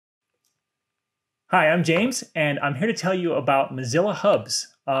Hi, I'm James, and I'm here to tell you about Mozilla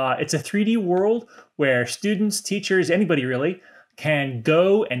Hubs. It's a 3D world where students, teachers, anybody really, can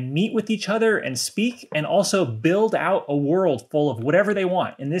go and meet with each other and speak and also build out a world full of whatever they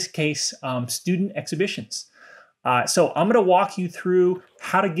want. In this case, student exhibitions. So I'm going to walk you through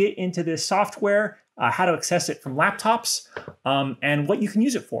how to get into this software, how to access it from laptops, and what you can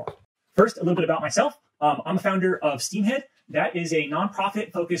use it for. First, a little bit about myself. I'm the founder of Steamhead. That is a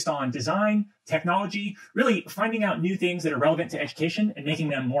nonprofit focused on design, technology, really finding out new things that are relevant to education and making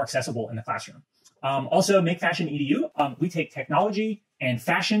them more accessible in the classroom. Also, Make Fashion EDU. We take technology and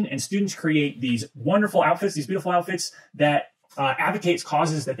fashion, and students create these wonderful outfits, these beautiful outfits that advocates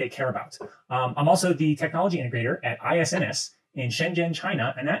causes that they care about. I'm also the technology integrator at ISNS in Shenzhen,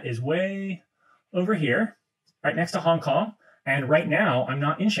 China, and that is way over here, right next to Hong Kong. And right now, I'm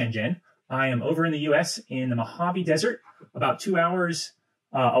not in Shenzhen. I am over in the US in the Mojave Desert, about 2 hours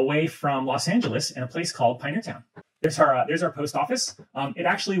away from Los Angeles in a place called Pioneer Town. There's our post office. It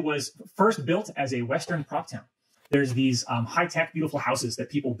actually was first built as a Western prop town. There's these high-tech, beautiful houses that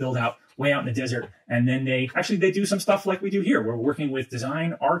people build out way out in the desert. And then they do some stuff like we do here. We're working with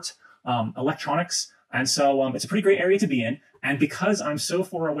design, art, electronics. And so it's a pretty great area to be in. And because I'm so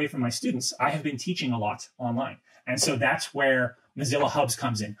far away from my students, I have been teaching a lot online. And so that's where Mozilla Hubs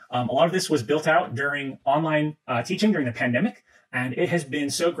comes in. A lot of this was built out during online teaching during the pandemic, and it has been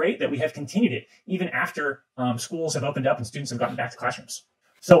so great that we have continued it even after schools have opened up and students have gotten back to classrooms.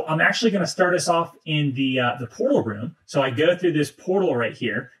 So I'm actually going to start us off in the portal room. So I go through this portal right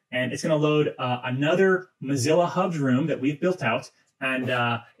here, and it's going to load another Mozilla Hubs room that we've built out, and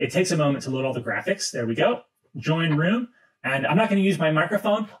it takes a moment to load all the graphics. There we go. Join room. And I'm not going to use my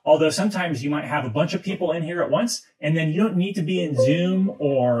microphone, although sometimes you might have a bunch of people in here at once, and then you don't need to be in Zoom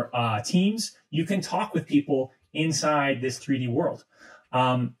or Teams. You can talk with people inside this 3D world.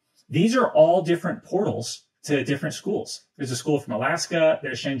 These are all different portals to different schools. There's a school from Alaska.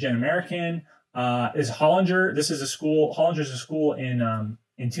 There's Shenzhen American. There's Hollinger. This is a school. Hollinger's a school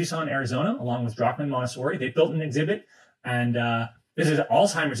in Tucson, Arizona, along with Drockman Montessori. They built an exhibit, and this is an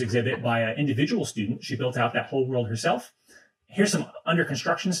Alzheimer's exhibit by an individual student. She built out that whole world herself. Here's some under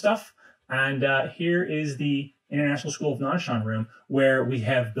construction stuff. And here is the International School of Nanshan room where we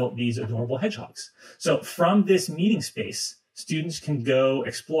have built these adorable hedgehogs. So from this meeting space, students can go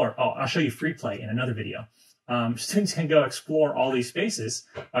explore. Oh, I'll show you free play in another video. Students can go explore all these spaces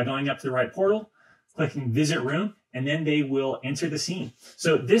by going up to the right portal, clicking visit room, and then they will enter the scene.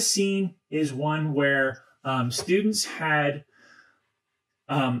 So this scene is one where students had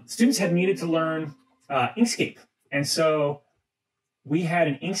needed to learn Inkscape. And so we had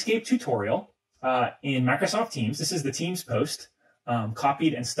an Inkscape tutorial in Microsoft Teams. This is the Teams post,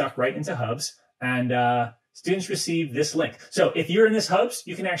 copied and stuck right into Hubs. And students received this link. So if you're in this Hubs,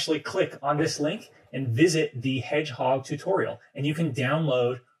 you can actually click on this link and visit the Hedgehog tutorial. And you can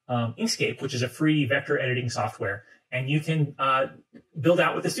download Inkscape, which is a free vector editing software. And you can build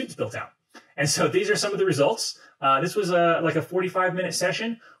out what the students built out. And so these are some of the results. This was like a 45-minute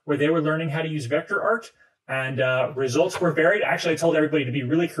session where they were learning how to use vector art. And results were varied. Actually, I told everybody to be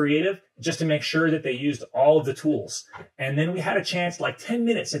really creative just to make sure that they used all of the tools. And then we had a chance, like 10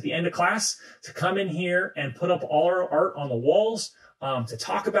 minutes at the end of class, to come in here and put up all our art on the walls to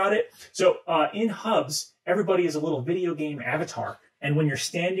talk about it. So in Hubs, everybody is a little video game avatar. And when you're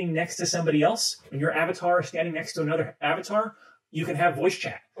standing next to somebody else, when your avatar is standing next to another avatar, you can have voice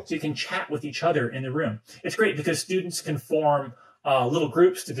chat. So you can chat with each other in the room. It's great because students can form little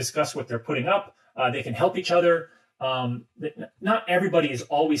groups to discuss what they're putting up. They can help each other. Not everybody is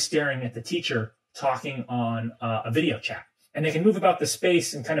always staring at the teacher talking on a video chat. And they can move about the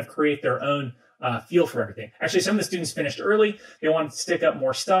space and kind of create their own feel for everything. Actually, some of the students finished early. They wanted to stick up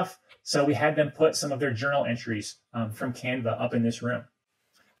more stuff. So we had them put some of their journal entries from Canva up in this room.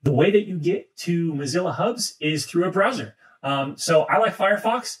 The way that you get to Mozilla Hubs is through a browser. So I like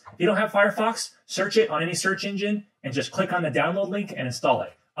Firefox. If you don't have Firefox, search it on any search engine and just click on the download link and install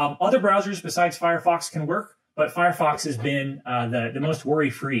it. Other browsers besides Firefox can work, but Firefox has been the most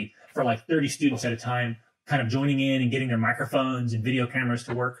worry-free for like 30 students at a time, kind of joining in and getting their microphones and video cameras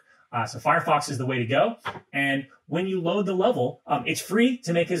to work. So Firefox is the way to go. And when you load the level, it's free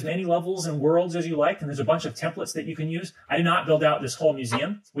to make as many levels and worlds as you like, and there's a bunch of templates that you can use. I did not build out this whole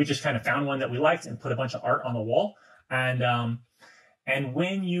museum. We just kind of found one that we liked and put a bunch of art on the wall. And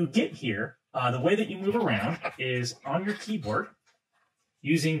when you get here, the way that you move around is on your keyboard,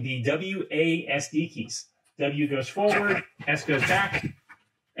 using the WASD keys. W goes forward, S goes back,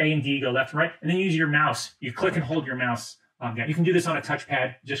 A and D go left and right, and then use your mouse. You click and hold your mouse down. You can do this on a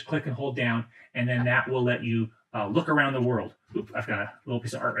touchpad. Just click and hold down, and then that will let you look around the world. Oop, I've got a little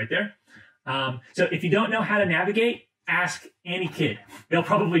piece of art right there. So if you don't know how to navigate, ask any kid. They'll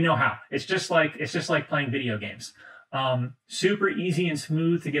probably know how. It's just like playing video games. Super easy and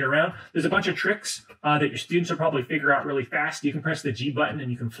smooth to get around. There's a bunch of tricks that your students will probably figure out really fast. You can press the G button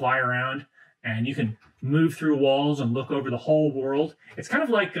and you can fly around, and you can move through walls and look over the whole world. It's kind of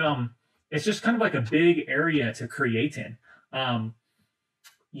like it's just kind of like a big area to create in.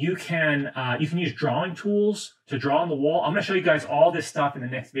 You can use drawing tools to draw on the wall. I'm going to show you guys all this stuff in the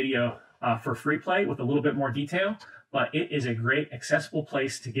next video for free play with a little bit more detail, but it is a great accessible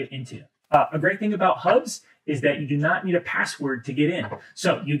place to get into. A great thing about Hubs is that you do not need a password to get in.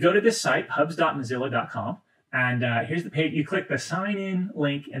 So you go to this site, hubs.mozilla.com, and here's the page. You click the sign in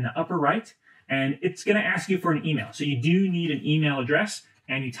link in the upper right, and it's going to ask you for an email. So you do need an email address,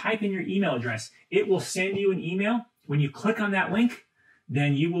 and you type in your email address. It will send you an email. When you click on that link,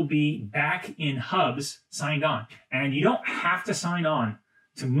 then you will be back in Hubs signed on. And you don't have to sign on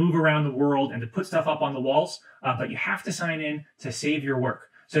to move around the world and to put stuff up on the walls, but you have to sign in to save your work.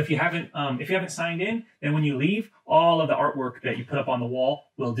 So if you haven't signed in, then when you leave, all of the artwork that you put up on the wall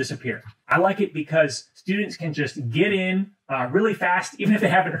will disappear. I like it because students can just get in really fast, even if they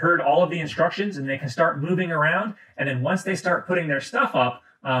haven't heard all of the instructions, and they can start moving around. And then once they start putting their stuff up,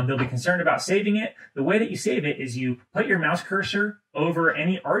 they'll be concerned about saving it. The way that you save it is you put your mouse cursor over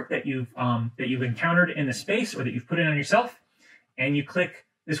any art that you've encountered in the space or that you've put in on yourself, and you click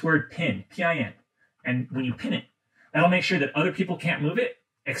this word pin, P-I-N. And when you pin it, that'll make sure that other people can't move it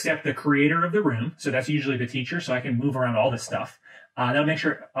except the creator of the room. So that's usually the teacher, so I can move around all this stuff. That'll make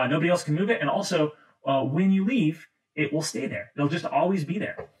sure nobody else can move it. And also, when you leave, it will stay there. It'll just always be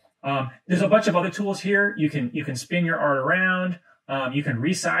there. There's a bunch of other tools here. You can spin your art around. You can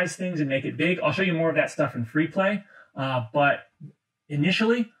resize things and make it big. I'll show you more of that stuff in free play. But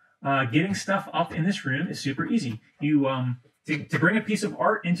initially, getting stuff up in this room is super easy. To bring a piece of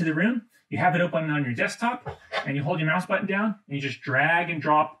art into the room, you have it open on your desktop, and you hold your mouse button down, and you just drag and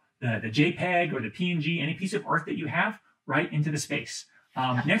drop the JPEG or the PNG, any piece of art that you have, right into the space.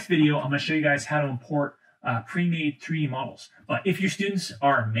 Next video, I'm going to show you guys how to import pre-made 3D models. But if your students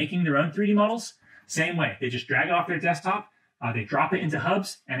are making their own 3D models, same way. They just drag it off their desktop, they drop it into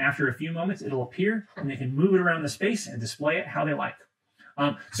Hubs, and after a few moments, it'll appear, and they can move it around the space and display it how they like.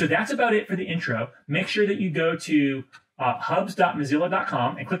 So that's about it for the intro. Make sure that you go to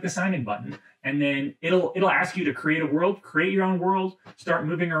hubs.mozilla.com and click the sign in button, and then it'll ask you to create a world, create your own world, start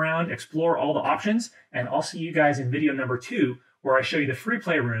moving around, explore all the options, and I'll see you guys in video number 2, where I show you the free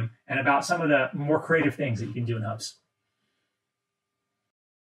play room and about some of the more creative things that you can do in Hubs.